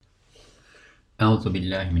أعوذ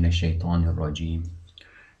بالله من الشيطان الرجيم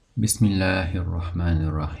بسم الله الرحمن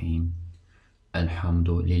الرحيم الحمد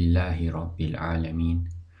لله رب العالمين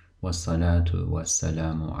والصلاة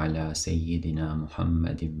والسلام على سيدنا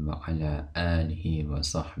محمد وعلى آله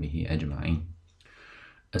وصحبه أجمعين.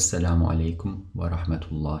 Assalamu alaikum wa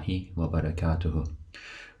rahmatullahi wa barakatuh.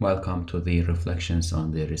 Welcome to the Reflections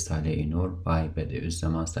on the Risale-i Nur by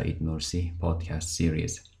Bediüzzaman Said Nursi podcast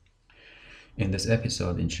series. In this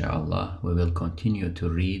episode, inshallah, we will continue to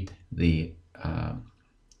read the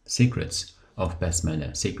secrets of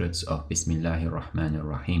Basmala, secrets of Bismillahir Rahmanir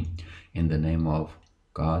Rahim, in the name of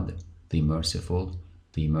God, the Merciful,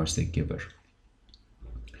 the Mercy Giver.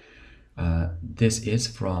 This is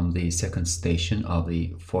from the second station of the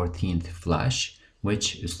 14th flash,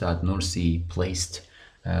 which Ustad Nursi placed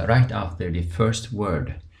right after the first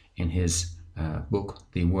word in his book,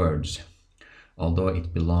 The Words. Although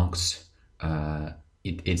it belongs,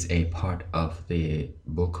 it is a part of the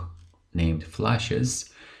book named Flashes,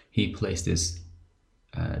 he placed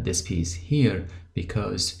this piece here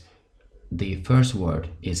because the first word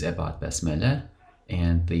is about Basmala,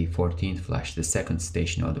 and the 14th flash, the second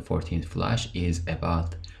station of the 14th flash, is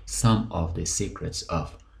about some of the secrets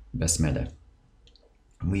of Basmala.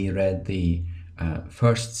 We read the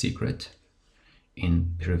first secret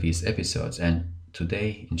in previous episodes, and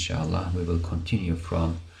today, inshallah, we will continue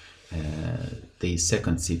from the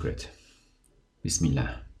second secret.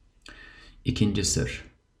 Bismillah. İkinci sır.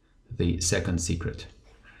 The second secret.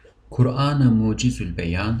 Kur'an-ı Mucizül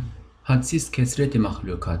Beyan, hadsiz kesreti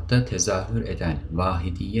mahlukatta tezahür eden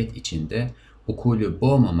vahidiyet içinde ukulü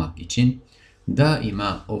boğmamak için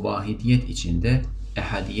daima o vahidiyet içinde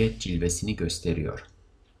ehadiyet cilvesini gösteriyor.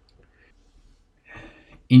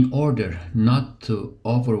 In order not to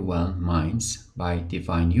overwhelm minds by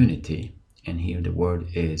divine unity, and here the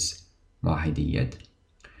word is wahidiyet,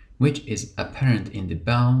 which is apparent in the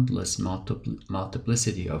boundless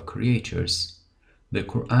multiplicity of creatures, the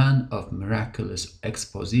Quran of miraculous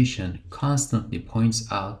exposition constantly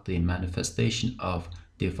points out the manifestation of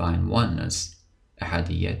divine oneness,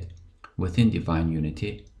 ahadiyat, within divine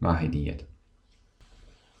unity, wahidiyat.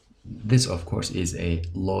 This, of course, is a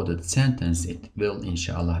loaded sentence. It will,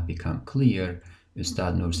 inshallah, become clear.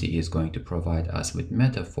 Ustad Nursi is going to provide us with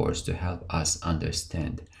metaphors to help us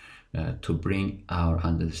understand, to bring our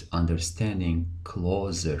understanding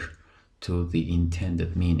closer to the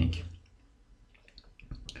intended meaning.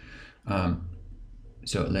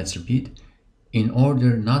 So let's repeat. In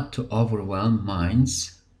order not to overwhelm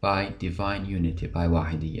minds by divine unity, by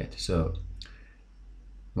wahidiyat. So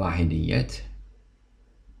wahidiyat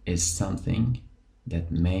is something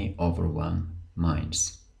that may overwhelm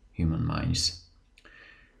minds, human minds.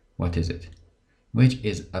 What is it? Which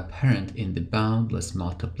is apparent in the boundless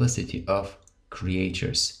multiplicity of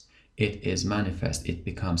creatures. It is manifest, it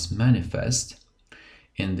becomes manifest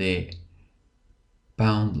in the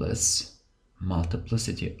boundless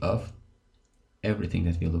multiplicity of everything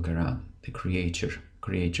that we look around, the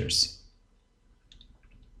creatures.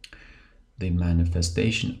 The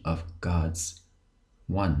manifestation of God's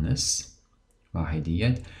oneness,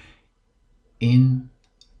 wahidiyat, in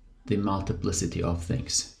the multiplicity of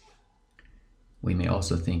things. We may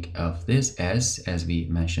also think of this as we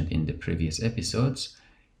mentioned in the previous episodes,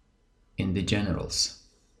 in the generals.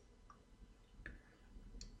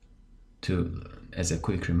 As a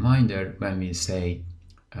quick reminder, when we say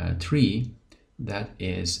tree, that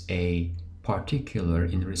is a particular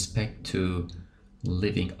in respect to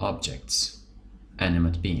living objects,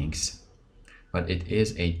 animate beings. But it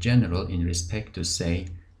is a general in respect to, say,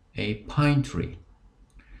 a pine tree.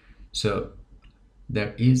 So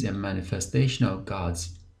there is a manifestation of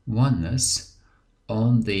God's oneness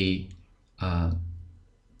on the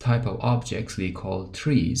type of objects we call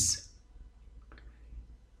trees.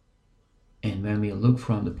 And when we look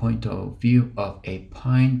from the point of view of a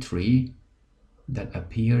pine tree, that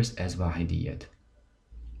appears as wahidiyat.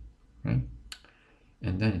 Right?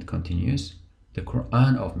 And then it continues. The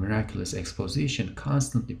Quran of miraculous exposition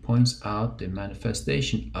constantly points out the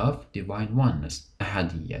manifestation of divine oneness,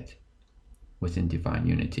 ahadiyat, within divine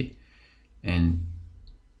unity. And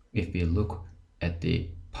if we look at the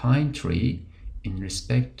pine tree in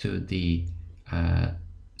respect to the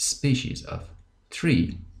species of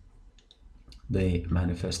tree, the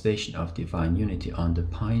manifestation of divine unity on the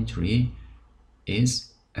pine tree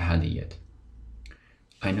is ahadiyat.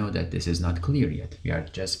 I know that this is not clear yet. We are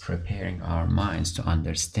just preparing our minds to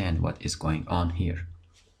understand what is going on here.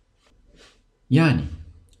 Yani,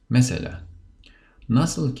 mesela,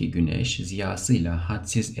 nasıl ki güneş ziyasıyla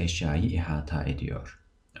hadsiz eşyayı ihata ediyor.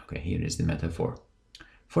 Okay, here is the metaphor.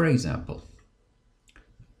 For example,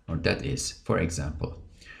 or word. That is, for example,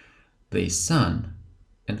 the sun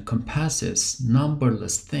encompasses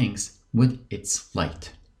numberless things with its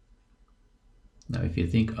light. Now, if you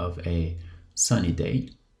think of a sunny day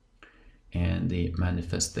and the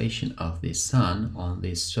manifestation of the sun on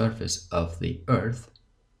the surface of the earth,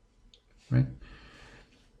 right?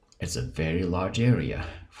 It's a very large area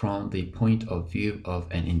from the point of view of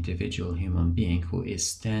an individual human being who is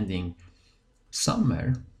standing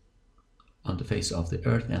somewhere on the face of the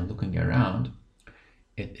earth and looking around.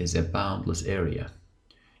 It is a boundless area.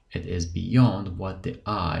 It is beyond what the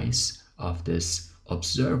eyes of this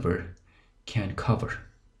observer can cover.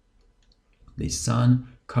 The sun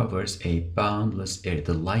covers a boundless area.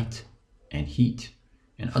 The light and heat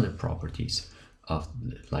and other properties of,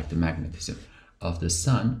 like the magnetism of the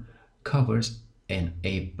sun, covers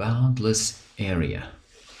a boundless area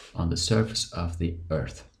on the surface of the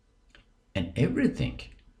earth. And everything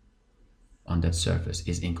on that surface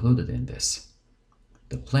is included in this.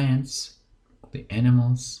 The plants, the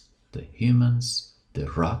animals, the humans, the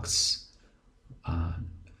rocks,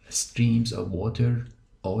 streams of water,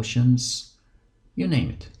 oceans, you name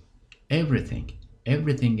it.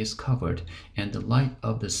 Everything is covered, and the light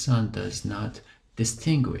of the sun does not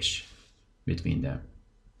distinguish between them.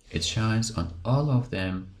 It shines on all of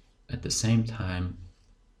them at the same time,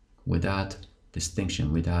 without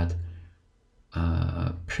distinction, without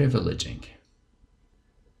privileging.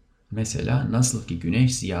 Mesela nasıl ki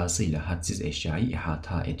güneş ziyasıyla hadsiz eşyayı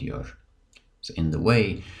ihata ediyor. So in the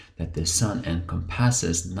way that the sun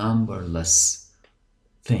encompasses numberless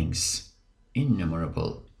things,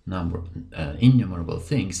 innumerable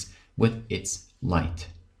things with its light.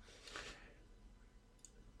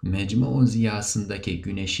 Mecmu ziyasındaki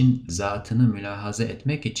güneşin zatını mülahaza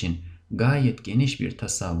etmek için gayet geniş bir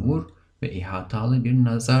tasavvur ve ihatalı bir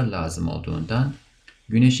nazar lazım olduğundan,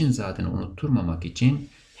 güneşin zatını unutturmamak için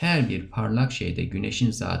her bir parlak şeyde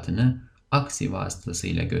güneşin zatını aksi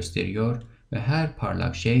vasıtasıyla gösteriyor ve her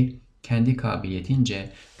parlak şey kendi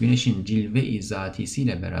kabiliyetince güneşin cilve-i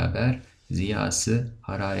zatisiyle beraber ziyası,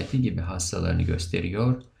 harareti gibi hassalarını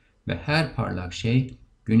gösteriyor ve her parlak şey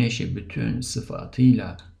güneşi bütün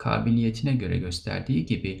sıfatıyla kabiliyetine göre gösterdiği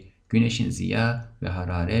gibi güneşin ziya ve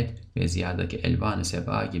hararet ve ziyadaki elvan-ı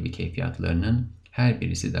seba gibi keyfiyatlarının her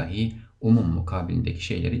birisi dahi umum mukabilindeki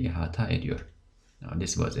şeyleri ihata ediyor. Now,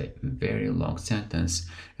 this was a very long sentence.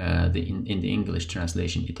 In the English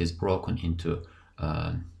translation, it is broken into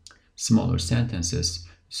smaller sentences,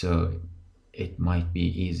 so it might be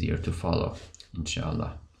easier to follow,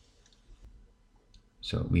 inshallah.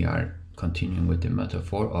 So we are continuing with the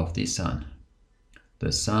metaphor of the sun.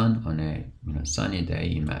 The sun on a sunny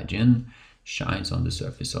day, imagine, shines on the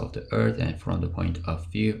surface of the earth, and from the point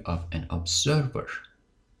of view of an observer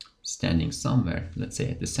standing somewhere, let's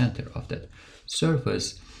say at the center of that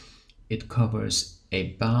surface, it covers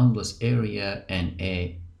a boundless area and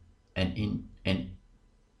an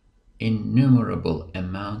innumerable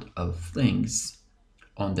amount of things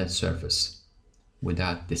on that surface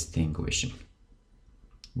without distinguishing,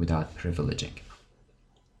 without privileging.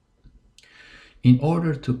 In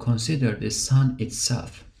order to consider the sun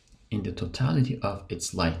itself in the totality of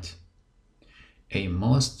its light, a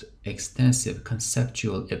most extensive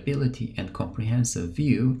conceptual ability and comprehensive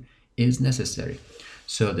view is necessary.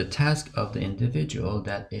 So the task of the individual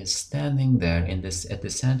that is standing there at the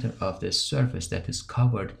center of this surface that is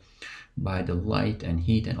covered by the light and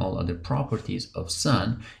heat and all other properties of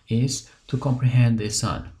sun is to comprehend the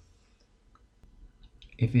sun.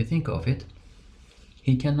 If you think of it,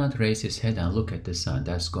 he cannot raise his head and look at the sun.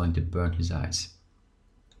 That's going to burn his eyes.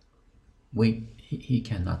 He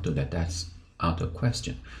cannot do that. That's out of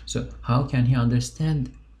question. So how can he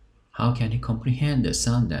understand? How can he comprehend the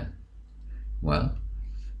sun then? Well,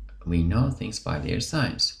 we know things by their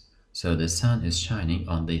signs. So the sun is shining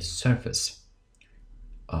on the surface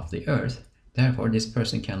of the earth. Therefore, this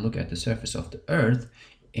person can look at the surface of the earth,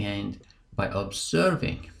 and by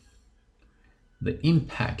observing the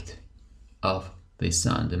impact of the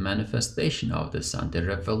sun, the manifestation of the sun, the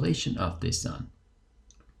revelation of the sun,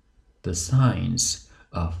 the signs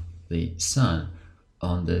of the sun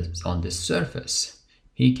on the surface,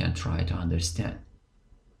 he can try to understand.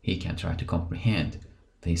 He can try to comprehend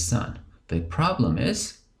the sun. The problem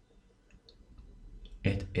is,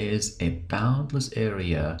 it is a boundless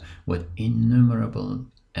area with innumerable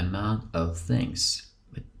amount of things,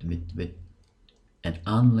 with an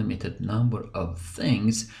unlimited number of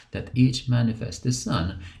things that each manifest the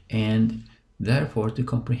sun, and therefore to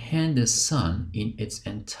comprehend the sun in its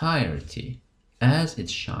entirety as it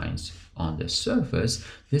shines on the surface,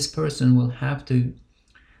 this person will have to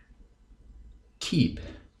keep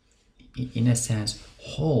in a sense,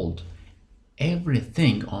 hold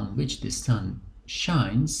everything on which the sun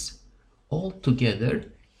shines all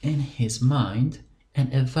together in his mind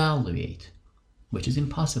and evaluate, which is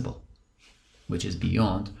impossible, which is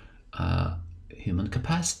beyond human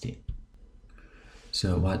capacity.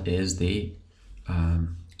 So what is the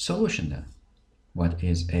solution then? What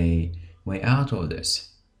is a way out of this?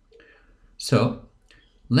 So,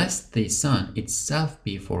 lest the sun itself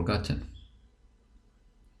be forgotten,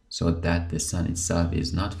 so that the sun itself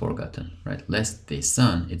is not forgotten, right? Lest the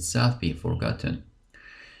sun itself be forgotten,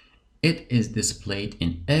 it is displayed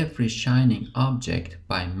in every shining object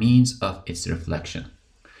by means of its reflection.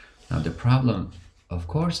 Now the problem, of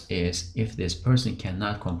course, is if this person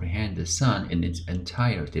cannot comprehend the sun in its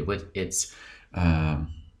entirety with its,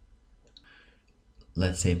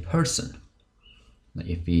 let's say, person.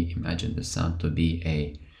 If we imagine the sun to be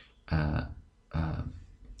a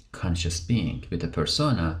conscious being with a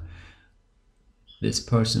persona, this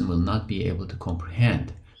person will not be able to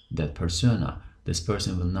comprehend that persona. This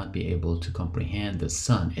person will not be able to comprehend the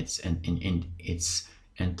sun in its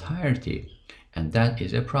entirety. And that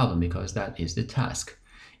is a problem, because that is the task.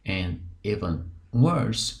 And even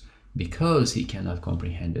worse, because he cannot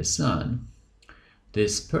comprehend the sun,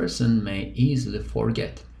 this person may easily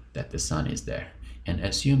forget that the sun is there and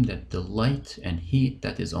assume that the light and heat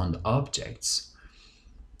that is on the objects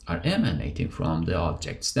are emanating from the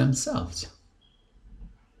objects themselves.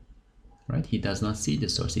 Right? He does not see the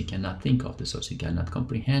source, he cannot think of the source, he cannot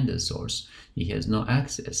comprehend the source, he has no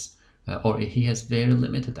access, or he has very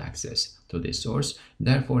limited access to the source.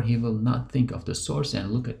 Therefore, he will not think of the source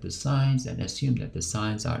and look at the signs and assume that the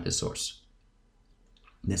signs are the source.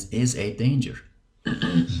 This is a danger.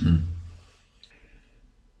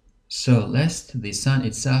 So, lest the sun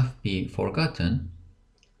itself be forgotten,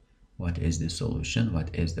 what is the solution?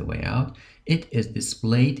 What is the way out? It is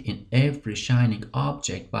displayed in every shining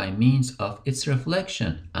object by means of its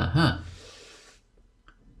reflection.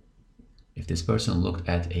 If this person looked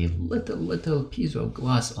at a little piece of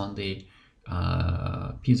glass on the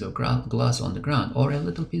glass on the ground, or a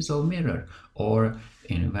little piece of mirror, or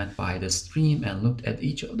went by the stream and looked at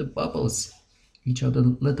each of the bubbles, each of the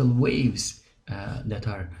little waves that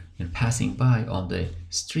are passing by on the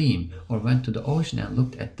stream, or went to the ocean and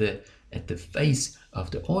looked at the face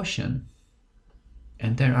of the ocean.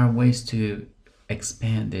 And there are ways to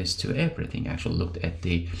expand this to everything. Actually looked at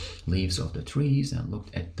the leaves of the trees and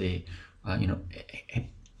looked at the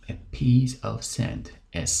a piece of sand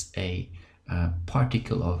as a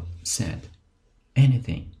particle of sand,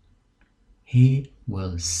 anything, he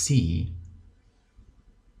will see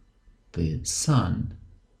the sun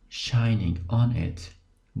shining on it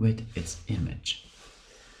with its image,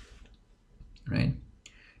 right?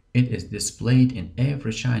 It is displayed in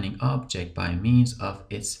every shining object by means of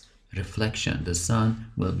its reflection. The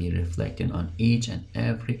sun will be reflected on each and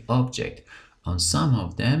every object. On some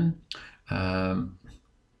of them,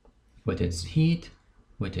 with its heat,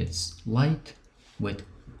 with its light, with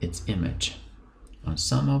its image. On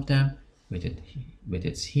some of them, with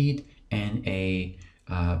its heat and a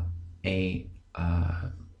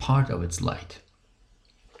part of its light.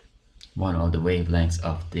 One of the wavelengths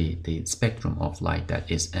of the spectrum of light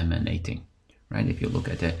that is emanating, right? If you look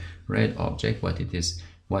at a red object,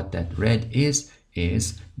 what that red is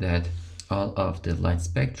that all of the light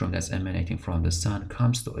spectrum that's emanating from the sun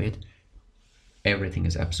comes to it. Everything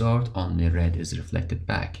is absorbed, only red is reflected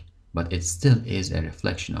back, but it still is a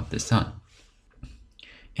reflection of the sun.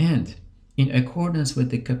 And in accordance with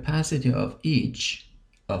the capacity of each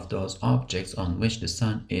of those objects on which the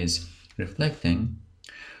sun is reflecting,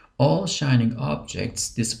 all shining objects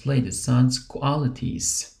display the sun's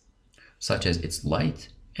qualities, such as its light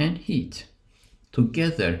and heat,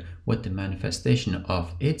 together with the manifestation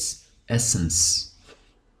of its essence.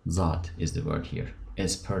 Zat is the word here,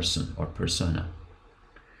 as person or persona.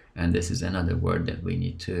 And this is another word that we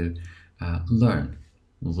need to learn.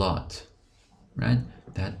 Zat, right?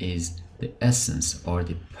 That is the essence or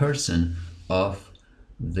the person of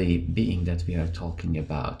the being that we are talking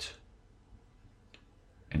about.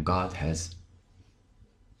 And God has,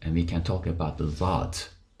 and we can talk about the Zat,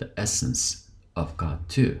 the essence of God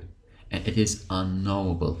too. And it is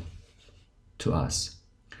unknowable to us.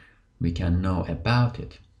 We can know about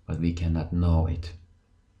it, but we cannot know it.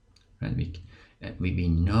 Right? We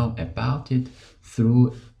know about it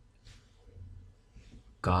through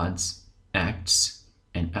God's acts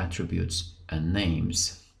and attributes and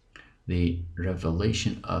names, the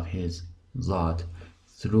revelation of his Zat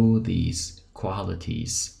through these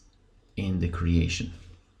qualities in the creation.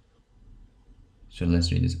 So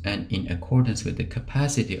let's read this. And in accordance with the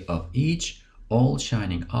capacity of each, all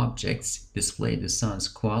shining objects display the sun's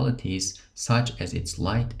qualities, such as its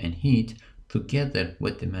light and heat, together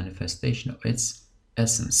with the manifestation of its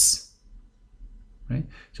essence. Right?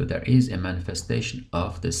 So there is a manifestation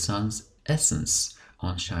of the sun's essence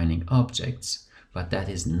on shining objects, but that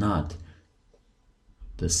is not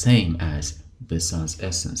the same as the sun's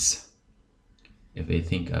essence. If we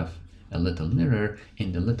think of a little mirror,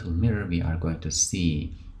 in the little mirror we are going to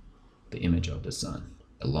see the image of the sun,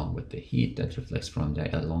 along with the heat that reflects from there,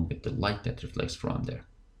 along with the light that reflects from there.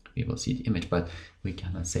 We will see the image, but we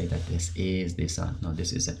cannot say that this is the sun. No,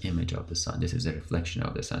 this is an image of the sun. This is a reflection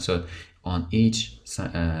of the sun. So on each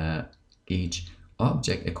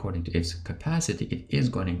object, according to its capacity, it is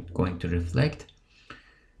going to reflect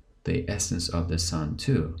the essence of the sun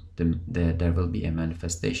too. There will be a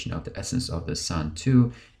manifestation of the essence of the sun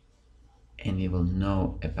too, and we will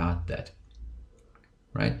know about that,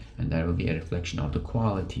 right? And there will be a reflection of the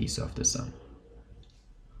qualities of the sun.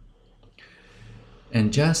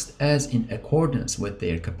 And just as in accordance with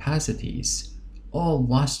their capacities, all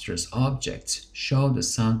lustrous objects show the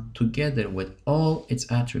sun together with all its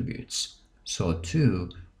attributes, so too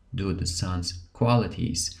do the sun's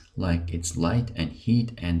qualities, like its light and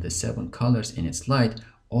heat and the 7 colors in its light,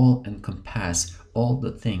 all encompass all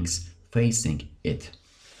the things facing it.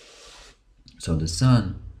 So the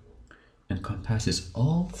sun encompasses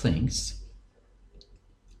all things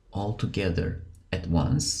all together at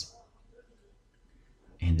once,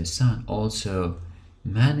 and the sun also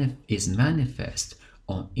is manifest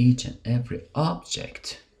on each and every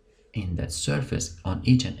object in that surface, on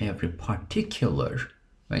each and every particular,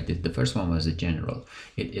 right? The first one was the general.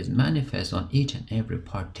 It is manifest on each and every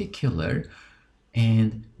particular,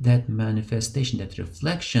 and that manifestation, that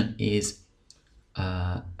reflection is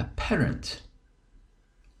apparent,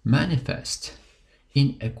 manifest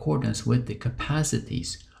in accordance with the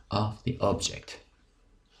capacities of the object.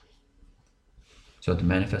 So the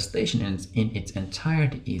manifestation in its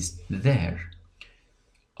entirety is there.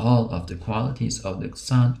 All of the qualities of the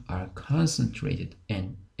sun are concentrated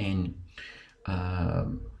and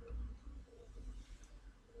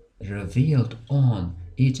revealed on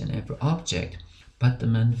each and every object, but the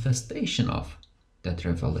manifestation of that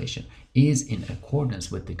revelation is in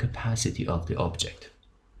accordance with the capacity of the object.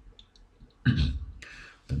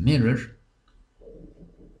 The mirror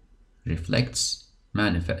reflects,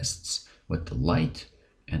 manifests with the light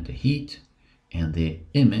and the heat and the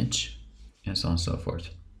image, and so on and so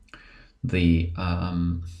forth.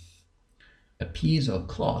 A piece of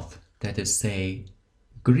cloth that is, say,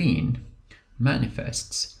 green,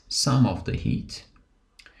 manifests some of the heat,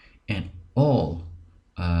 and all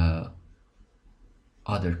other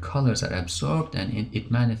colors are absorbed, and it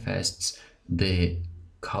manifests the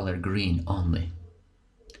color green only,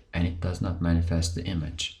 and it does not manifest the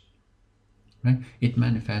image, right? It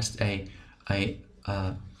manifests a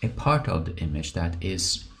part of the image that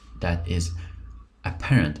is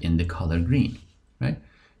apparent in the color green, right?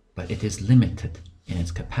 But it is limited in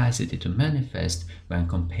its capacity to manifest when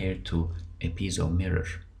compared to a piezo mirror.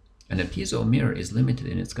 And a piezo mirror is limited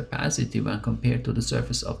in its capacity when compared to the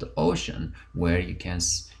surface of the ocean, where you can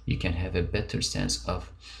have a better sense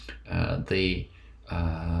of the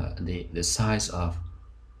size of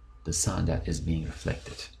the sun that is being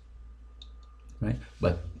reflected, right?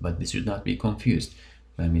 But this should not be confused.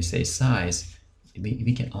 When we say size,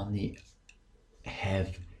 we can only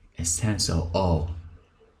have a sense of awe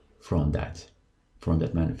from that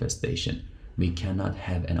manifestation. We cannot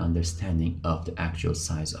have an understanding of the actual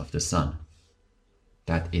size of the sun.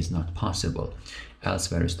 That is not possible.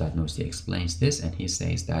 Elsewhere, Ustad Nursi explains this, and he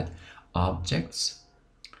says that objects,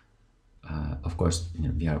 of course,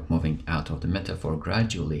 we are moving out of the metaphor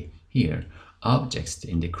gradually here. Objects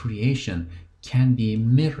in the creation can be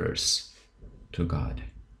mirrors to God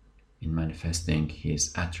in manifesting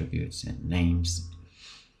His attributes and names,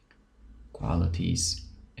 qualities,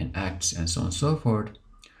 and acts, and so on and so forth,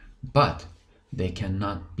 but they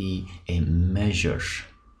cannot be a measure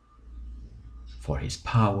for His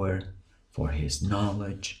power, for His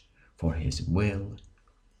knowledge, for His will,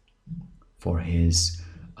 for His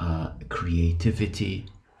creativity,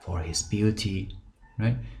 for His beauty,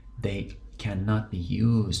 right? They cannot be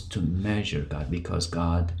used to measure God, because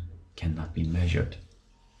God cannot be measured.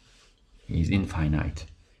 He is infinite,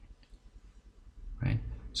 right?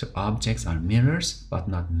 So objects are mirrors, but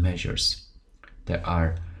not measures. There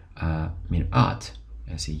are mir'at,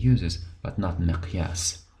 as he uses, but not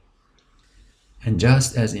miqyas. And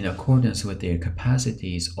just as in accordance with their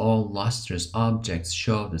capacities, all lustrous objects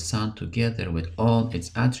show the sun together with all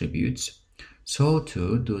its attributes, so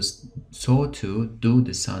too do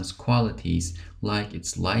the sun's qualities, like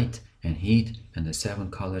its light and heat and the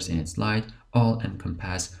 7 colors in its light all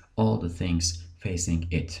encompass all the things facing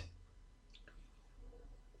it.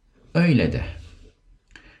 Öyle de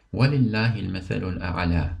وَلِلَّهِ الْمَثَلُ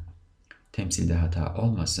الْأَعْلَى temsilde hata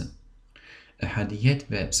olmasın.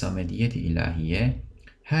 Ehadiyet ve samediyet-i ilahiye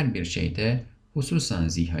her bir şeyde, hususan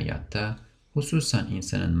zihayatta, hususan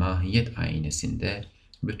insanın mahiyet aynesinde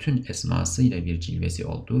bütün esmasıyla bir cilvesi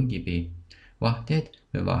olduğu gibi vahdet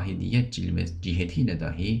ve vahidiyet cihetiyle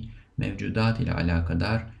dahi mevcudat ile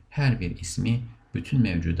alakadar her bir ismi bütün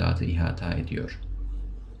mevcudatı ihata ediyor.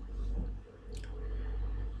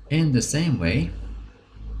 In the same way,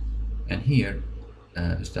 and here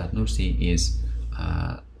Ustad Nursi is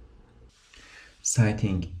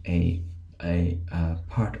citing a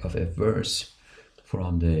part of a verse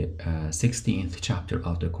from the 16th chapter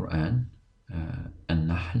of the Quran,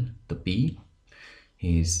 An-Nahl, the bee.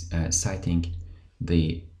 He is citing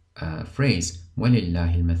the phrase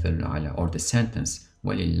وَلِلَّهِ الْمَثَلُ الْأَعْلَى, or the sentence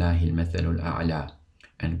وَلِلَّهِ الْمَثَلُ الْأَعْلَى,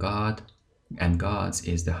 and God's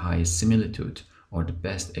is the highest similitude, or the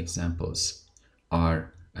best examples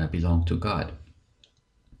are belong to God.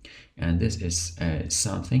 And this is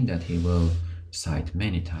something that he will cite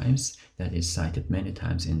many times, that is cited many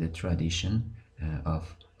times in the tradition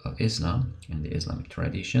of Islam, in the Islamic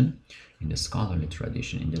tradition, in the scholarly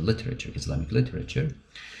tradition, in the literature, Islamic literature.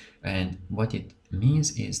 And what it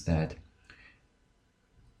means is that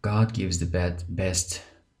God gives the best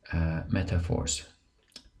metaphors,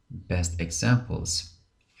 best examples,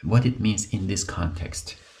 what it means in this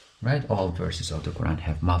context. Right? All verses of the Quran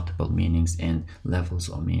have multiple meanings and levels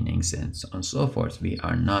of meanings and so on and so forth. We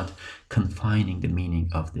are not confining the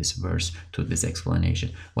meaning of this verse to this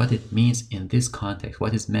explanation. What it means in this context,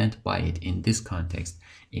 what is meant by it in this context,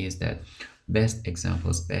 is that best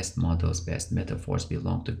examples, best models, best metaphors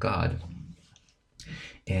belong to God.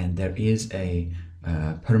 And there is a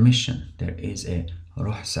permission, there is a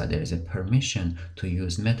ruhsa, there is a permission to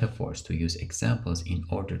use metaphors, to use examples in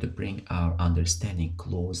order to bring our understanding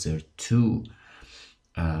closer to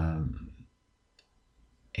a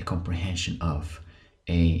comprehension of,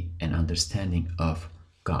 an understanding of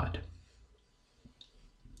God.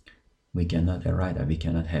 We cannot arrive at, we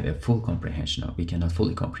cannot have a full comprehension of, we cannot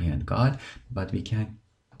fully comprehend God, but we can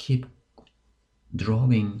keep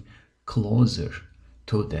drawing closer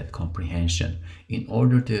to that comprehension in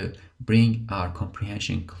order to bring our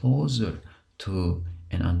comprehension closer to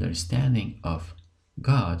an understanding of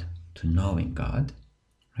God, to knowing God,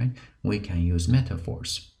 right? We can use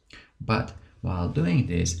metaphors, but while doing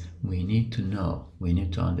this, we need to know, we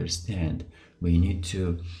need to understand, we need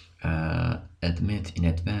to admit in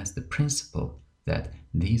advance the principle that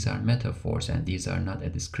these are metaphors and these are not a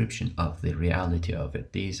description of the reality of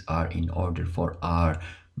it. These are in order for our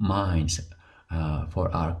minds,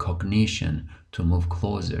 for our cognition to move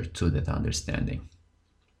closer to that understanding.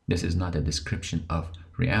 This is not a description of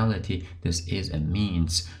reality. This is a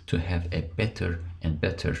means to have a better and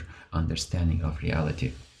better understanding of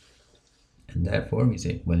reality. And therefore we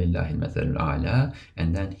say وَلِلَّهِ الْمَثَلُ الْأَعْلَى,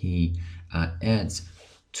 and then he adds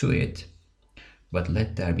to it, but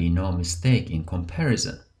let there be no mistake in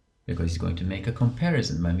comparison, because he's going to make a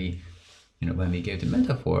comparison. When we gave the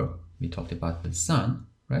metaphor, we talked about the sun,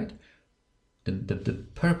 right? The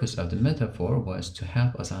purpose of the metaphor was to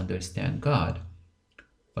help us understand God,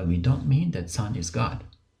 but we don't mean that sun is God.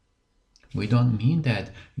 We don't mean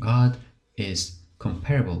that God is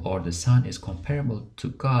comparable or the sun is comparable to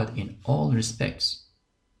God in all respects.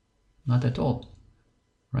 Not at all,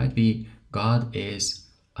 right? God is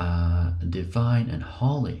divine and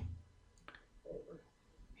holy.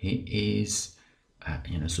 He is,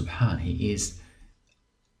 Subhan. He is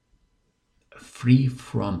free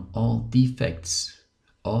from all defects.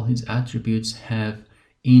 All his attributes have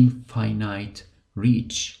infinite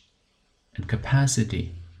reach and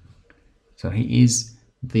capacity. So he is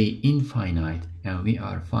the infinite and we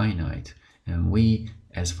are finite, and we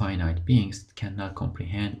as finite beings cannot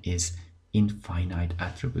comprehend his infinite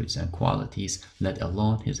attributes and qualities, let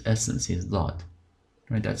alone his essence, his lot.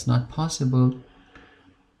 Right? That's not possible.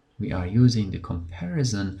 We are using the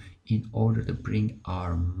comparison in order to bring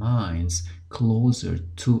our minds closer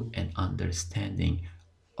to an understanding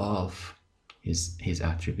of his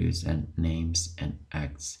attributes and names and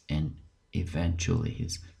acts, and eventually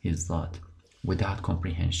his lot, without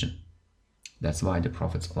comprehension. That's why the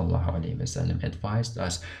Prophet ﷺ advised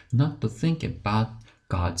us not to think about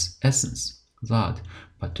God's essence, God,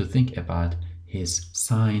 but to think about his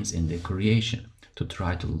signs in the creation, to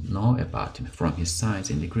try to know about him from his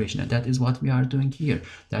signs in the creation. And that is what we are doing here.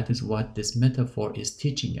 That is what this metaphor is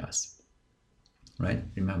teaching us, right?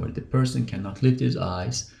 Remember, the person cannot lift his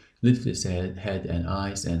eyes, lift his head and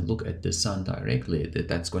eyes and look at the sun directly,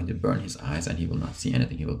 that's going to burn his eyes and he will not see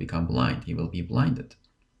anything. He will become blind. He will be blinded.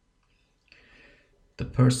 The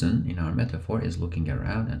person in our metaphor is looking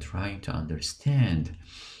around and trying to understand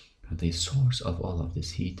the source of all of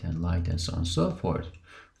this heat and light and so on and so forth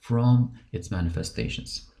from its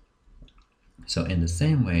manifestations. So in the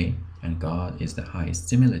same way, and God is the highest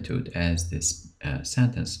similitude, as this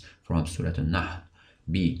sentence from Surah An-Nahl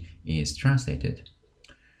B is translated,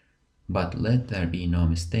 but let there be no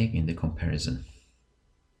mistake in the comparison.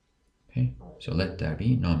 Okay, so let there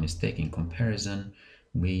be no mistake in comparison.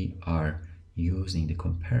 We are using the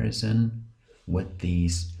comparison with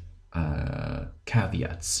these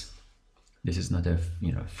caveats. This is not a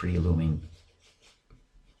free looming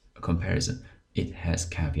comparison. It has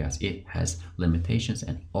caveats, it has limitations,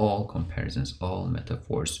 and all comparisons, all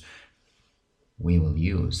metaphors we will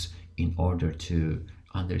use in order to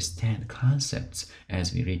understand concepts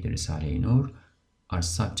as we read the Risale-i-Nur are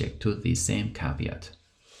subject to the same caveat.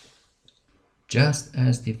 Just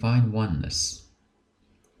as divine oneness.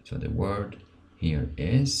 So the word here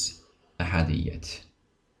is ahadiyat,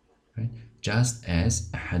 right? Just as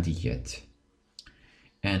ahadiyat.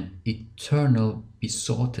 And eternal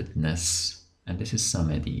besottedness, and this is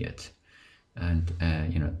samadiyat. And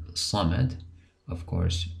samad, of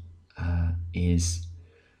course, is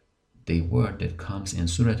the word that comes in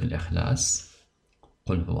Surah Al-Ikhlas,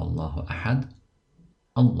 قُلْ هُوَ اللَّهُ أَحَدٌ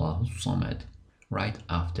اللَّهُ الصَّمَدُ, right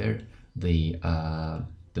after the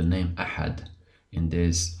name Ahad, in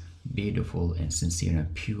this beautiful and sincere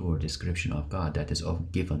and pure description of God that is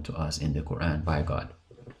given to us in the Quran by God.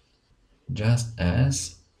 Just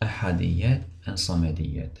as ahadiyat and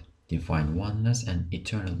samadiyat, divine oneness and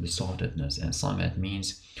eternal besottedness, and samad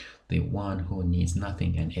means the one who needs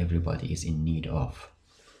nothing and everybody is in need of.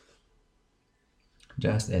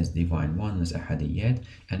 Just as divine oneness, ahadiyat,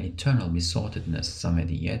 and eternal besottedness,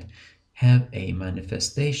 samadiyat, have a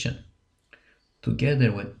manifestation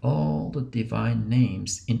together with all the divine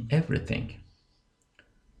names in everything,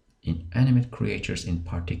 in animate creatures in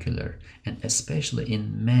particular, and especially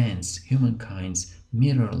in humankind's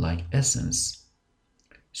mirror-like essence,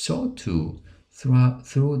 so too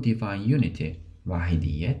through divine unity,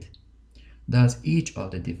 wahidiyat, does each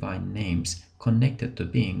of the divine names connected to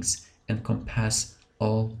beings encompass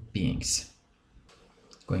all beings.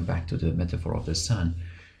 Going back to the metaphor of the sun,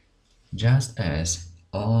 just as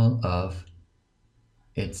all of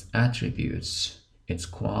its attributes, its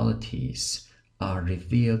qualities are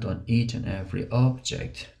revealed on each and every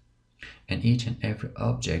object, and each and every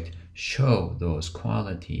object show those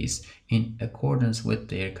qualities in accordance with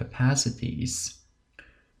their capacities.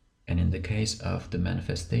 And in the case of the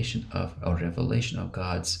manifestation of or revelation of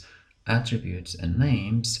God's attributes and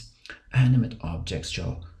names, animate objects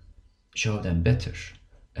show them better,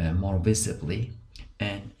 more visibly.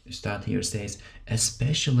 And Ustad here says,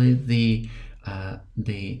 especially the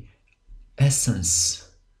essence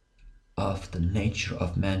of the nature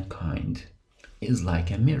of mankind is like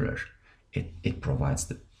a mirror. It provides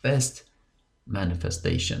the best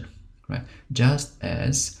manifestation, right? Just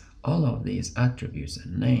as all of these attributes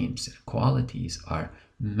and names and qualities are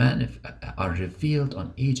revealed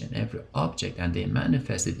on each and every object, and they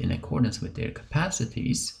manifest it in accordance with their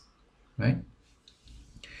capacities, right?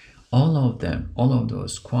 All of them, all of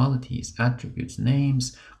those qualities, attributes,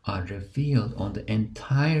 names are revealed on the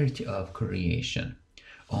entirety of creation,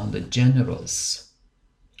 on the generals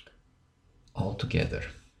altogether,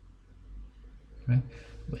 right?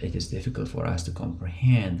 But it is difficult for us to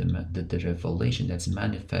comprehend the revelation that's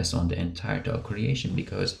manifest on the entirety of creation,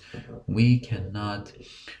 because we cannot,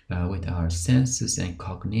 with our senses and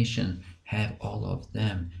cognition, have all of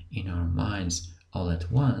them in our minds all at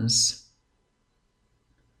once,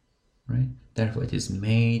 right? Therefore, it is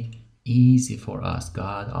made easy for us.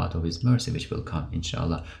 God, out of His mercy, which will come,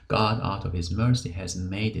 inshallah, God, out of His mercy, has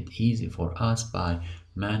made it easy for us by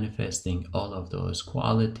manifesting all of those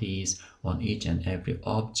qualities on each and every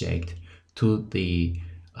object to the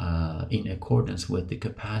in accordance with the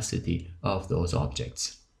capacity of those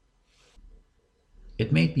objects.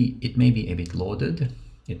 It may be a bit loaded.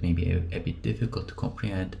 It may be a bit difficult to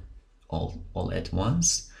comprehend all at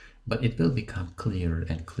once, but it will become clearer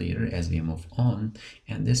and clearer as we move on.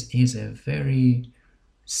 And this is a very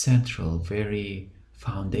central, very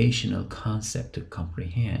foundational concept to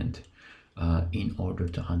comprehend in order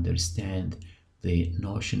to understand the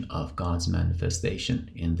notion of God's manifestation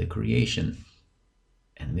in the creation,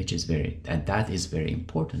 and that is very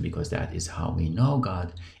important, because that is how we know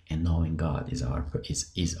God, and knowing God is our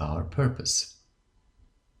purpose.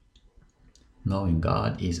 Knowing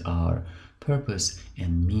God is our purpose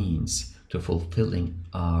and means to fulfilling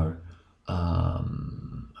our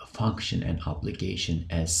function and obligation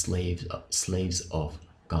as slaves of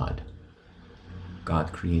God.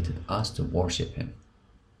 God created us to worship Him.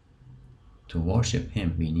 To worship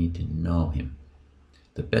Him, we need to know Him.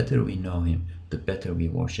 The better we know Him, the better we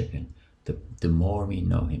worship Him. The more we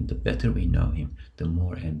know Him, the better we know Him, the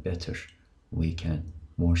more and better we can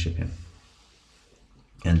worship Him,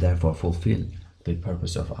 and therefore fulfill the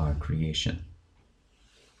purpose of our creation.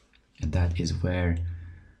 And that is where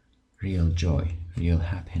real joy, real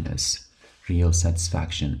happiness, real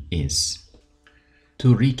satisfaction is.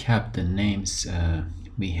 To recap the names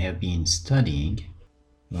we have been studying,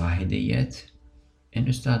 Wahidiyat and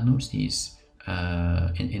Ustad Nursi's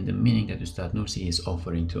in the meaning that Ustad Nursi is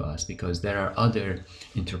offering to us, because there are other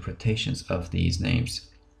interpretations of these names,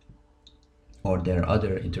 or there are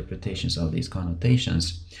other interpretations of these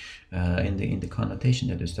connotations. In the connotation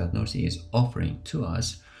that Ustad Nursi is offering to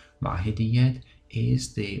us, Wahidiyat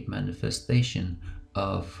is the manifestation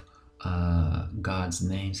of God's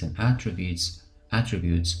names and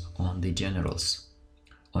attributes on the generals,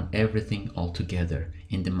 on everything altogether,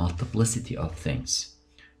 in the multiplicity of things.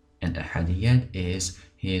 And Ahadiyat is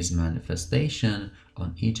His manifestation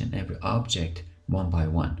on each and every object, one by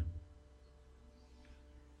one.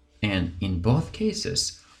 And in both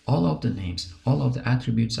cases, all of the names, all of the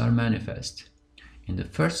attributes are manifest. In the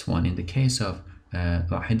first one, in the case of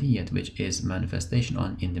Wahidiyat, which is manifestation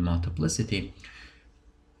in the multiplicity,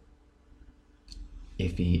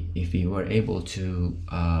 if we were able to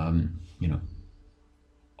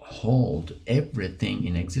hold everything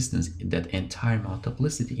in existence, that entire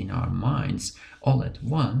multiplicity in our minds all at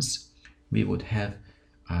once, we would have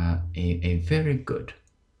a very good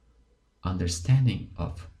understanding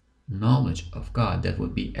of knowledge of God that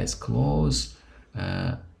would be as close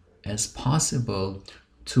as possible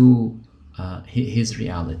to His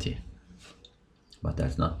reality. But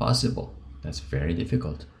that's not possible. That's very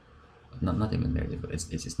difficult. Not even very difficult.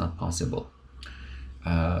 It's not possible.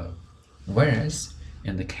 Whereas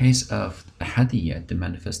in the case of Ahadiyat, the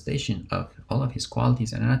manifestation of all of His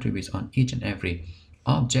qualities and attributes on each and every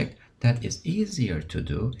object, that is easier to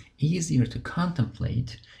do, easier to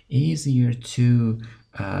contemplate, easier to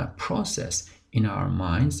process in our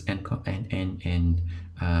minds and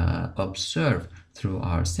observe through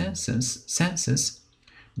our senses.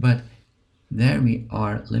 But there we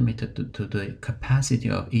are limited to the capacity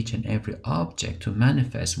of each and every object to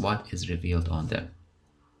manifest what is revealed on them.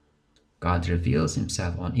 God reveals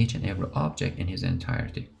Himself on each and every object in His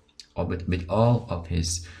entirety, or with all of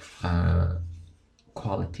His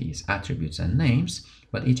qualities, attributes, and names,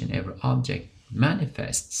 but each and every object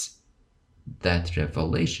manifests that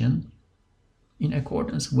revelation in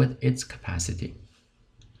accordance with its capacity.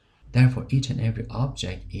 Therefore, each and every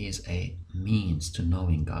object is a means to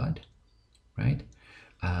knowing God, right?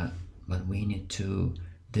 But we need to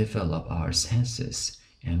develop our senses,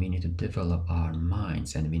 and we need to develop our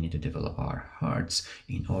minds, and we need to develop our hearts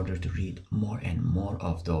in order to read more and more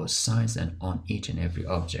of those signs and on each and every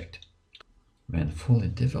object. When fully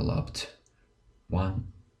developed, one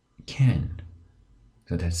can,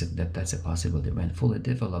 so that's a possibility. When fully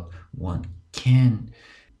developed, one can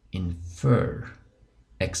infer,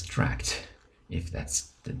 extract, if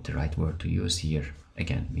that's the right word to use here.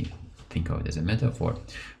 Again, we think of it as a metaphor.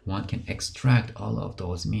 One can extract all of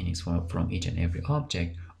those meanings from each and every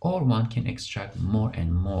object, or one can extract more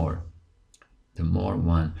and more the more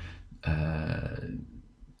one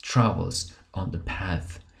travels on the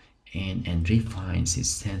path and refines his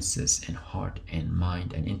senses and heart and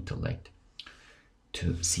mind and intellect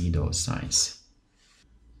to see those signs.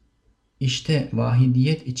 İşte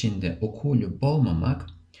vahidiyet içinde ukulü boğmamak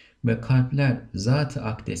ve kalpler zat-ı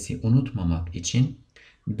akdesi unutmamak için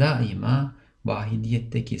daima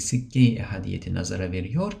vahidiyetteki sikke-i ehadiyeti nazara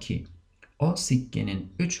veriyor ki o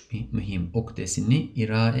sikkenin üç mühim ukdesini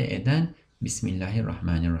irade eden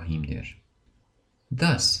Bismillahirrahmanirrahim'dir.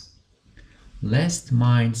 Thus, lest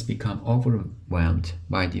minds become overwhelmed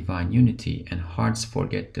by divine unity and hearts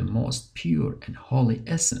forget the most pure and holy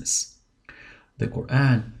essence, the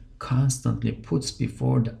Quran constantly puts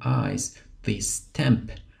before the eyes the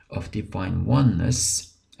stamp of divine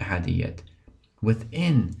oneness, ahadiyat,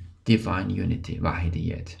 within divine unity,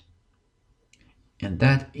 wahidiyat. And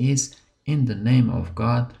that is in the name of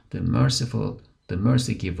God, the merciful, the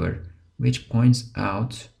mercy giver, which points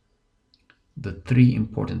out the three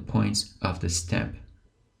important points of the stamp.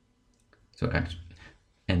 So,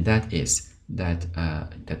 and that is that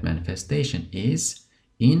that manifestation is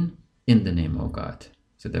in the name of God.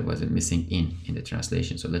 So there was a missing in the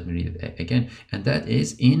translation. So let me read it again. And that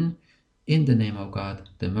is in In the name of God,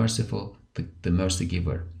 the merciful, the mercy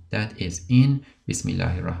giver. That is in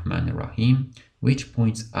Bismillahir Rahmanir Rahim, which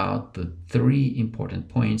points out the three important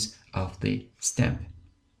points of the stamp.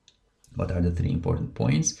 What are the three important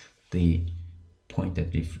points? The point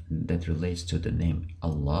that relates to the name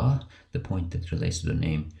Allah, the point that relates to the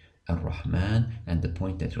name Ar-Rahman, and the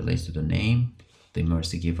point that relates to the name the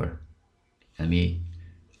mercy giver. And we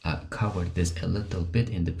covered this a little bit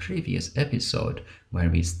in the previous episode where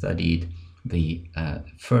we studied the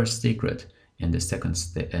first secret and the second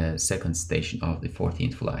station of the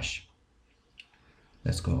 14th flash.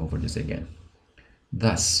 Let's go over this again.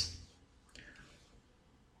 Thus,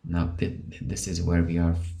 now this is where we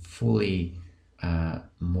are fully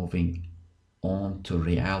moving on to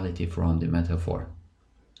reality from the metaphor.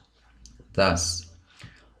 Thus,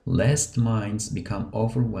 lest minds become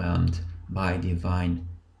overwhelmed by divine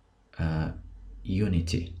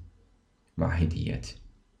unity, wahidiyat.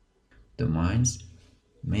 The minds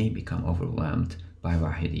may become overwhelmed by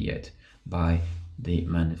wahidiyat, by the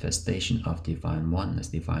manifestation of divine oneness,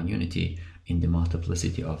 divine unity in the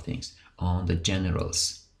multiplicity of things, on the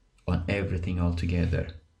generals, on everything altogether.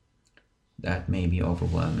 That may be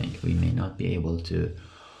overwhelming. We may not be able to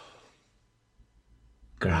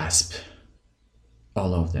grasp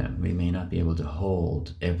all of them. We may not be able to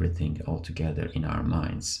hold everything all together in our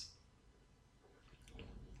minds.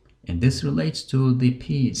 And this relates to the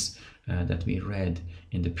piece that we read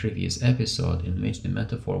in the previous episode, in which the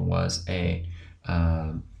metaphor was the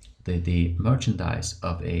merchandise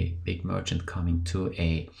of a big merchant coming to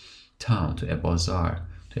a town, to a bazaar,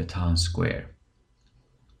 to a town square.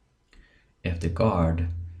 If the guard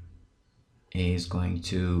is going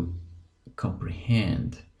to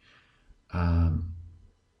comprehend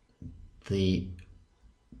the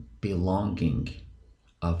belonging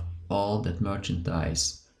of all that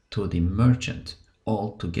merchandise to the merchant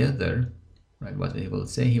all together, right? What he will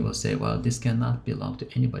say, well, this cannot belong to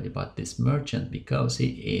anybody but this merchant, because he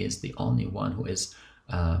is the only one who is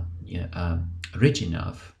rich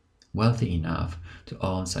enough, wealthy enough to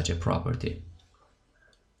own such a property.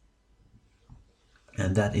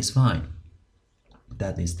 And that is fine.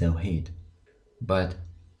 That is Tawheed. But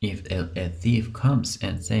if a thief comes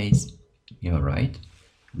and says, you're right,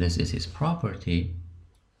 this is his property,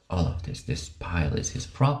 all of this pile is his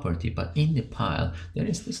property, but in the pile there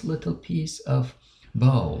is this little piece of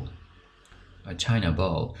bowl, a china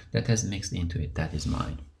bowl, that has mixed into it, that is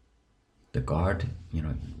mine. The guard,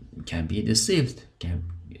 can be deceived, can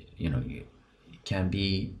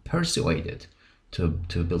be persuaded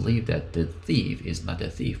to believe that the thief is not a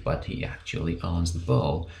thief, but he actually owns the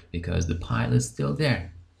bowl, because the pile is still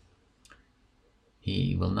there.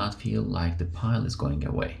 He will not feel like the pile is going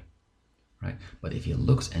away, right? But if he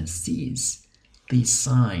looks and sees the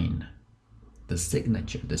sign, the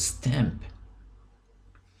signature, the stamp,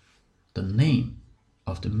 the name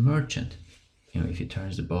of the merchant, if he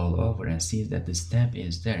turns the bowl over and sees that the stamp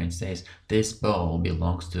is there and says, this bowl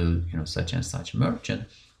belongs to, such and such merchant,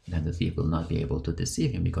 then the thief will not be able to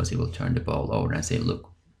deceive him, because he will turn the bowl over and say,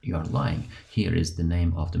 look, you are lying. Here is the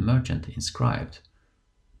name of the merchant inscribed,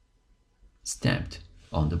 stamped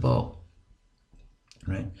on the bowl,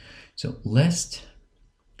 right? So lest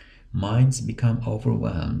minds become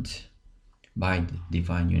overwhelmed by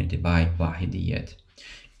divine unity, by wahidiyat,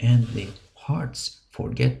 and the hearts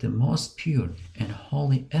forget the most pure and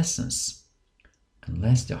holy essence,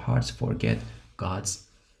 unless the hearts forget God's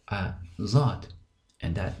Zat,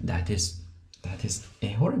 and that is a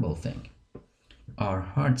horrible thing. Our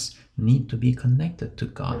hearts need to be connected to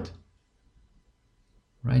God,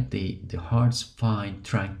 right? The hearts find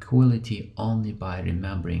tranquility only by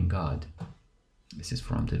remembering God. This is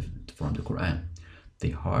from the Quran.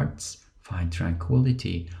 The hearts find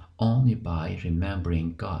tranquility only by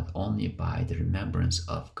remembering God, only by the remembrance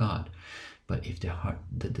of God. But if the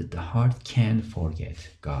heart can forget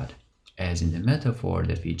God, as in the metaphor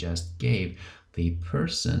that we just gave, the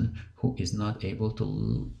person who is not able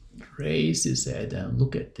to raise his head and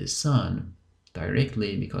look at the sun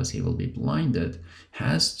directly because he will be blinded,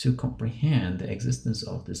 has to comprehend the existence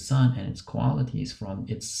of the sun and its qualities from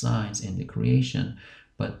its signs in the creation.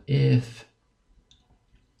 But if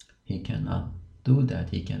he cannot do that,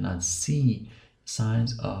 he cannot see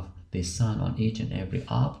signs of the sun on each and every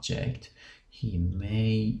object, he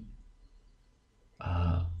may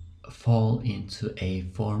fall into a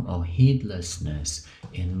form of heedlessness,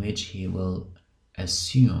 in which he will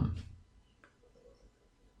assume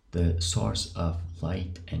the source of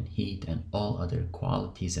light and heat and all other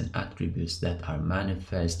qualities and attributes that are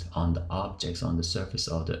manifest on the objects on the surface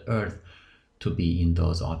of the earth to be in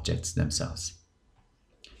those objects themselves.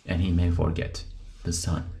 And he may forget the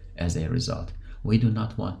sun as a result. We do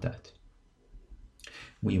not want that.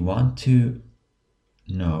 We want to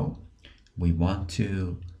know, we want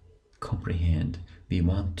to comprehend, we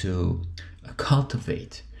want to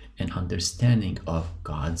cultivate an understanding of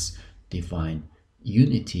God's divine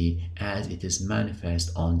unity as it is manifest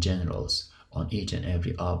on generals, on each and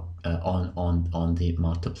every on the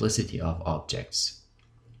multiplicity of objects,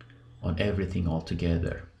 on everything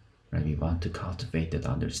altogether. Right? We want to cultivate that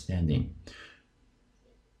understanding.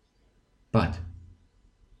 But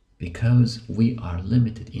because we are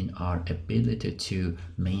limited in our ability to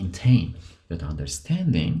maintain that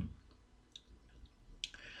understanding,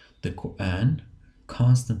 the Quran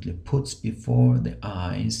constantly puts before the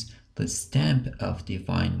eyes the stamp of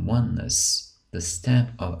divine oneness, the stamp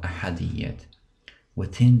of ahadiyat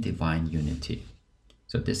within divine unity.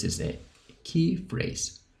 So this is a key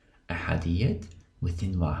phrase, ahadiyat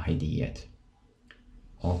within wahidiyat.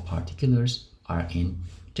 All particulars are in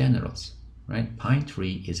generals, right? Pine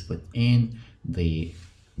tree is within the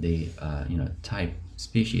type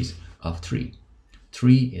species of tree.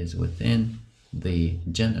 Tree is within the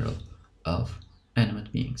general of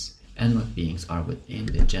animate beings. Animate beings are within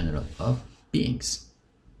the general of beings,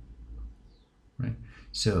 right?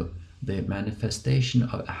 So the manifestation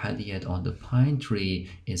of ahadiyat on the pine tree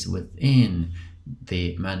is within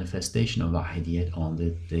the manifestation of ahadiyat on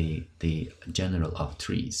the general of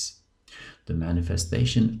trees. The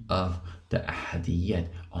manifestation of the ahadiyat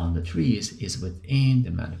on the trees is within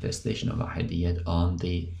the manifestation of ahadiyat on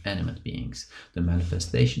the animate beings. The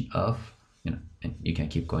manifestation of, and you can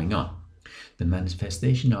keep going on. The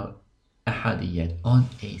manifestation of ahadiyat on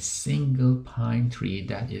a single pine tree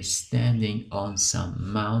that is standing on some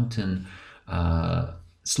mountain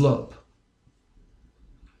slope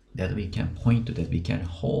that we can point to, that we can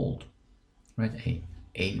hold, right?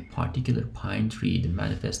 A particular pine tree, the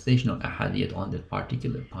manifestation of ahadiyat on that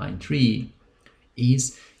particular pine tree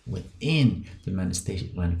is within the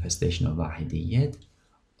manifestation of ahadiyat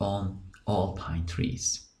on all pine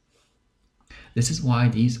trees. This is why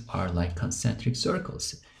these are like concentric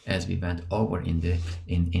circles, as we went over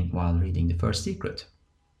while reading the first secret.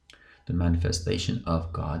 The manifestation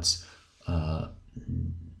of God's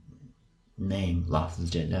name, Lafz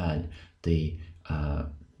al-Jalal, the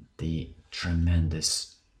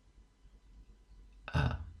tremendous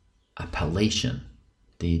appellation,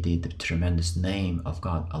 the tremendous name of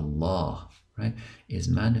God, Allah, right, is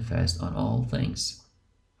manifest on all things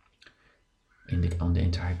on the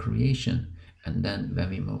entire creation. And then when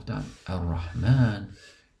we move down, Ar-Rahman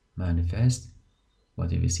manifest, what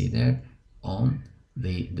do we see there? On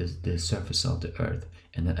the surface of the earth.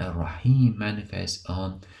 And then Ar-Rahim manifests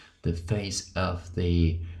on the face of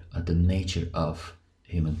the nature of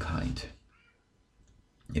humankind.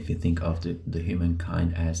 If you think of the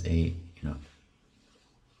humankind as a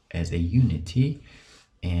unity,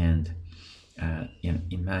 and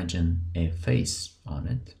imagine a face on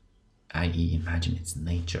it, i.e. imagine its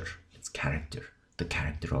nature, its character, the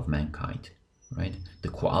character of mankind, right? The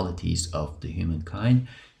qualities of the humankind.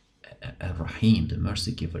 Rahim, the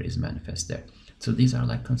mercy giver, is manifest there. So these are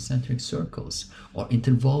like concentric circles, or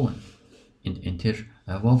interwoven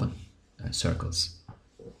circles,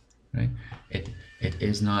 right? It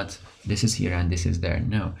is not this is here and this is there.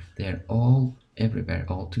 No, they're all everywhere,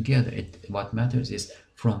 all together. What matters is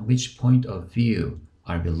from which point of view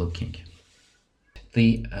are we looking.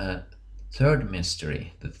 The third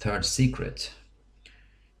mystery, the third secret,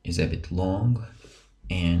 is a bit long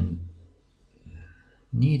and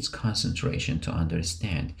needs concentration to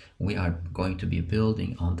understand. We are going to be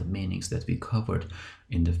building on the meanings that we covered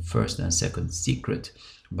in the first and second secret,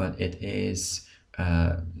 but it is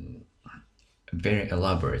very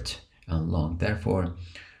elaborate and long. Therefore,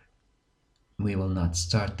 we will not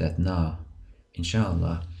start that now,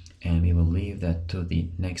 inshallah, and we will leave that to the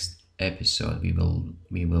next episode.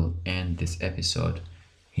 We will end this episode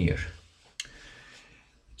here.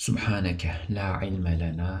 سبحانك لا علم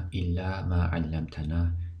لنا إلا ما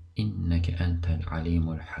علمتنا إنك أنت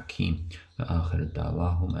العليم الحكيم وآخر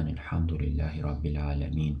دعواهم أن الحمد لله رب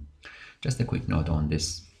العالمين. Just a quick note on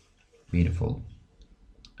this beautiful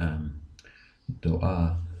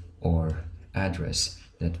dua or address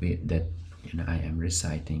that I am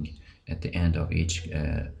reciting at the end of each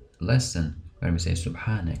lesson. When we say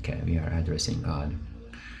Subhanaka, we are addressing God.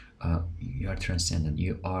 You are transcendent.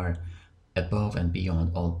 You are above and beyond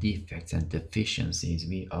all defects and deficiencies.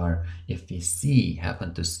 We are, if we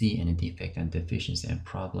happen to see any defect and deficiency and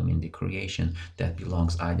problem in the creation, that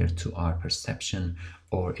belongs either to our perception,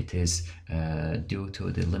 or it is due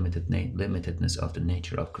to the limitedness of the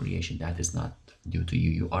nature of creation. That is not due to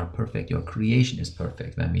you. You are perfect. Your creation is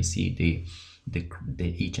perfect. When we see the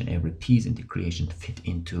each and every piece in the creation fit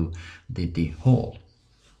into the whole,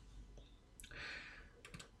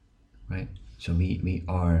 right? So we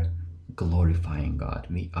are glorifying God.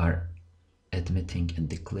 We are admitting and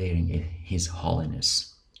declaring His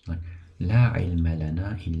holiness. Like, La ilma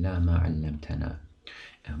lana illa ma 'allamtana.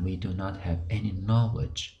 And we do not have any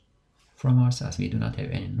knowledge from ourselves. We do not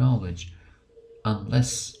have any knowledge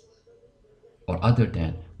unless or other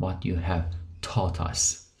than what you have taught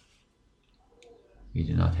us. We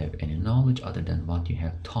do not have any knowledge other than what you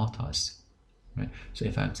have taught us. Right? So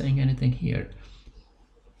if I'm saying anything here,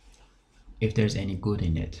 if there's any good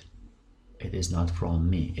in it, it is not from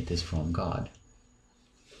me, it is from God.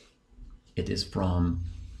 It is from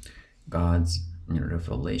God's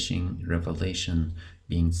revelation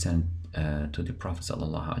being sent to the Prophet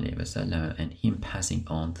ﷺ, and him passing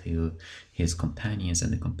on to his companions,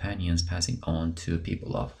 and the companions passing on to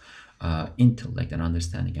people of intellect and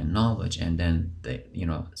understanding and knowledge, and then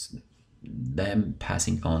them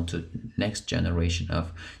passing on to next generation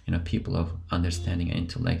of people of understanding and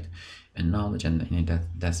intellect and knowledge, and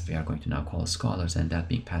that's we are going to now call scholars, and that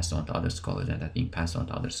being passed on to other scholars, and that being passed on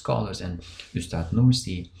to other scholars, and Ustad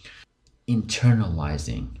Nursi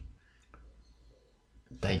internalizing,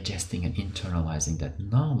 digesting and internalizing that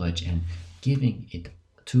knowledge and giving it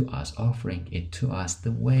to us, offering it to us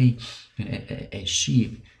the way a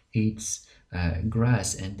sheep eats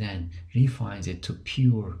grass and then refines it to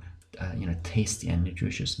pure tasty and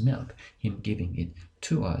nutritious milk, him giving it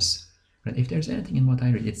to us. Right? If there's anything in what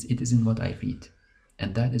I read, it is in what I read,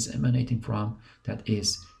 and that is emanating from, that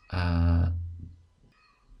is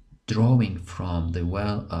drawing from the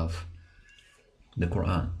well of the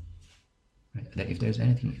Quran. Right? That if there's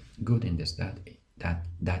anything good in this, that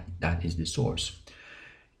is the source.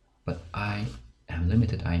 But I am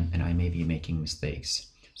limited, and I may be making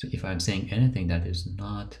mistakes. So if I'm saying anything that is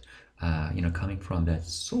not coming from that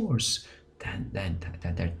source, then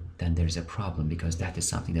there's a problem, because that is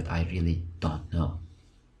something that I really don't know.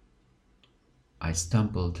 I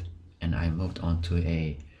stumbled and I moved on to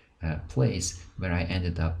a place where I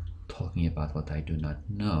ended up talking about what I do not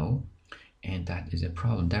know, and that is a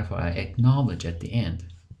problem. Therefore, I acknowledge at the end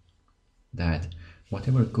that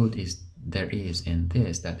whatever good there is in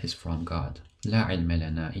this, that is from God. La ilma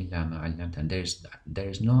lana illa ma 'allamtana. There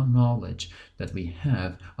is no knowledge that we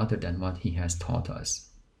have other than what He has taught us.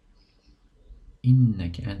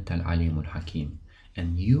 Innaka antal alimul hakim.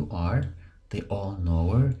 And you are the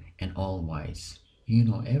all-knower and all-wise. You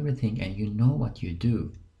know everything, and you know what you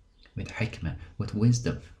do with hikmah, with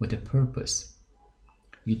wisdom, with a purpose.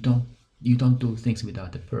 You don't do things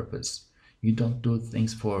without a purpose. You don't do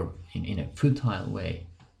things in a futile way.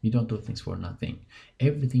 You don't do things for nothing.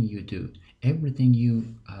 Everything you do, everything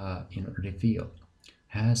you reveal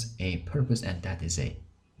has a purpose, and that is a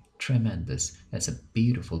tremendous, that's a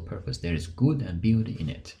beautiful purpose. There is good and beauty in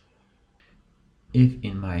it. If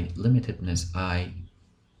in my limitedness I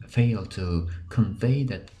fail to convey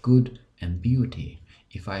that good and beauty,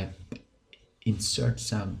 if I insert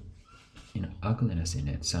some ugliness in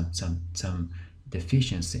it, some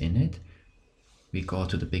deficiency in it, we go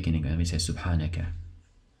to the beginning and we say Subhanaka.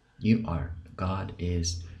 God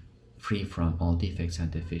is free from all defects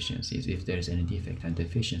and deficiencies. If there is any defect and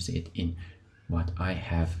deficiency in what I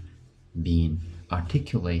have been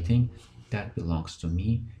articulating, that belongs to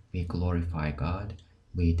me. We glorify God,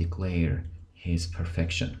 we declare His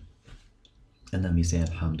perfection, and then we say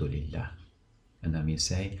Alhamdulillah, and then we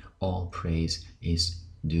say all praise is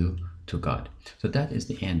due to God. So that is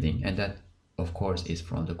the ending, and that of course is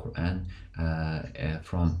from the Quran,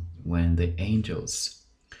 from when the angels,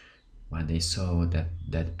 when they saw that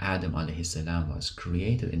Adam alayhi salam was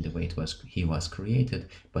created in the way he was created,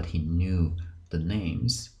 but he knew the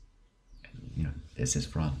names. This is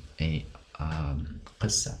from a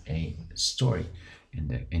qissa, a story in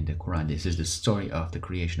the Quran. This is the story of the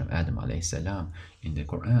creation of Adam alayhi salam in the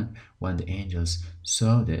Quran. When the angels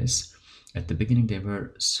saw this, at the beginning they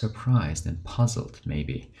were surprised and puzzled,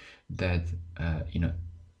 maybe, that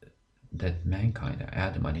that mankind,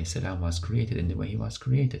 Adam alayhi salam, was created in the way he was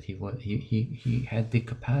created. He had the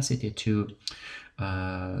capacity to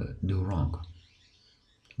do wrong,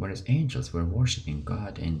 whereas angels were worshiping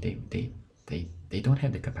God, and they don't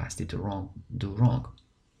have the capacity to do wrong.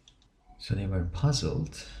 So they were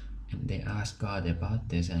puzzled, and they asked God about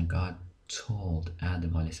this, and God told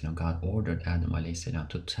Adam alayhi salam, God ordered Adam alayhi salam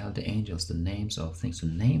to tell the angels the names of things, to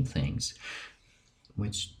name things,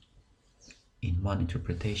 which in one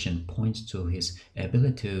interpretation points to his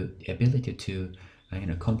ability to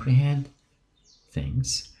comprehend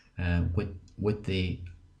things with the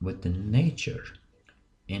with the nature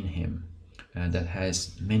in him that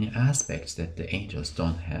has many aspects that the angels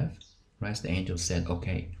don't have, right? The angels said,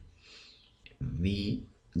 okay, we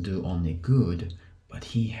do only good, but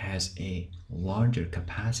he has a larger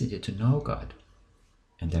capacity to know God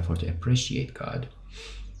and therefore to appreciate God.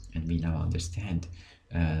 And we now understand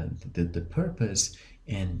the purpose.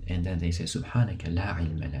 And then they say, Subhanaka la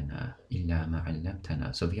ilma lana illa ma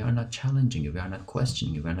 'allamtana. So we are not challenging you, we are not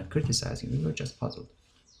questioning you, we are not criticizing you, we are just puzzled.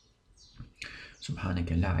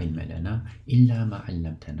 Subhanaka la ilma lana illa ma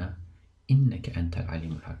 'allamtana innaka antal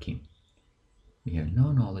alimul hakim. We have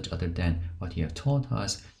no knowledge other than what you have taught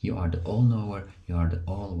us. You are the all-knower, you are the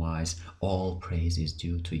all-wise, all praise is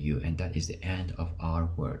due to you. And that is the end of our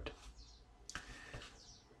word.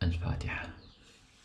 Al-Fatiha.